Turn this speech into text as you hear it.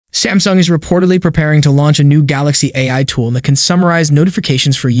Samsung is reportedly preparing to launch a new Galaxy AI tool that can summarize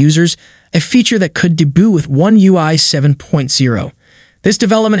notifications for users, a feature that could debut with One UI 7.0. This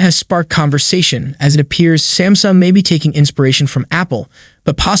development has sparked conversation, as it appears Samsung may be taking inspiration from Apple,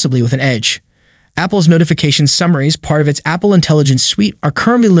 but possibly with an edge. Apple's notification summaries, part of its Apple Intelligence Suite, are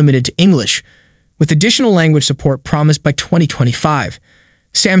currently limited to English, with additional language support promised by 2025.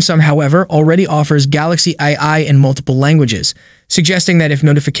 Samsung, however, already offers Galaxy AI in multiple languages, suggesting that if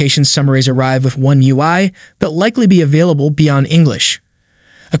notification summaries arrive with One UI, they'll likely be available beyond English.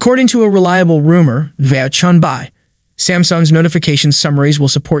 According to a reliable rumor, via Chunbai, Samsung's notification summaries will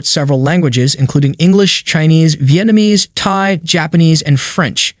support several languages, including English, Chinese, Vietnamese, Thai, Japanese, and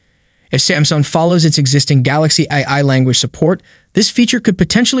French. If Samsung follows its existing Galaxy AI language support, this feature could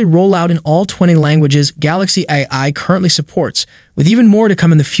potentially roll out in all 20 languages Galaxy AI currently supports, with even more to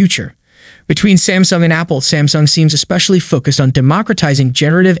come in the future. Between Samsung and Apple, Samsung seems especially focused on democratizing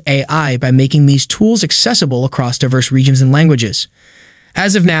generative AI by making these tools accessible across diverse regions and languages.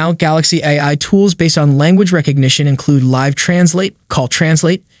 As of now, Galaxy AI tools based on language recognition include Live Translate, Call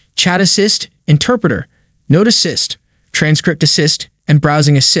Translate, Chat Assist, Interpreter, Note Assist, Transcript Assist, and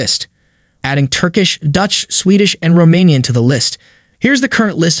Browsing Assist, adding Turkish, Dutch, Swedish, and Romanian to the list. Here's the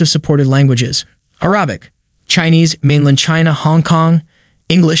current list of supported languages: Arabic, Chinese, Mainland China, Hong Kong,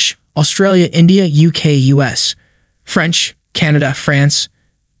 English, Australia, India, UK, US, French, Canada, France,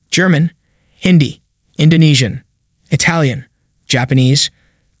 German, Hindi, Indonesian, Italian, Japanese,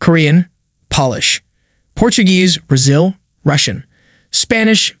 Korean, Polish, Portuguese, Brazil, Russian,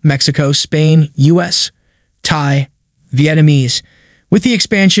 Spanish, Mexico, Spain, US, Thai, Vietnamese. With the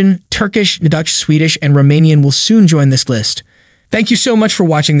expansion, Turkish, Dutch, Swedish, and Romanian will soon join this list. Thank you so much for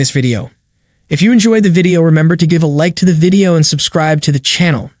watching this video. If you enjoyed the video, remember to give a like to the video and subscribe to the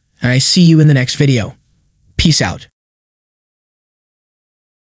channel. And I see you in the next video. Peace out.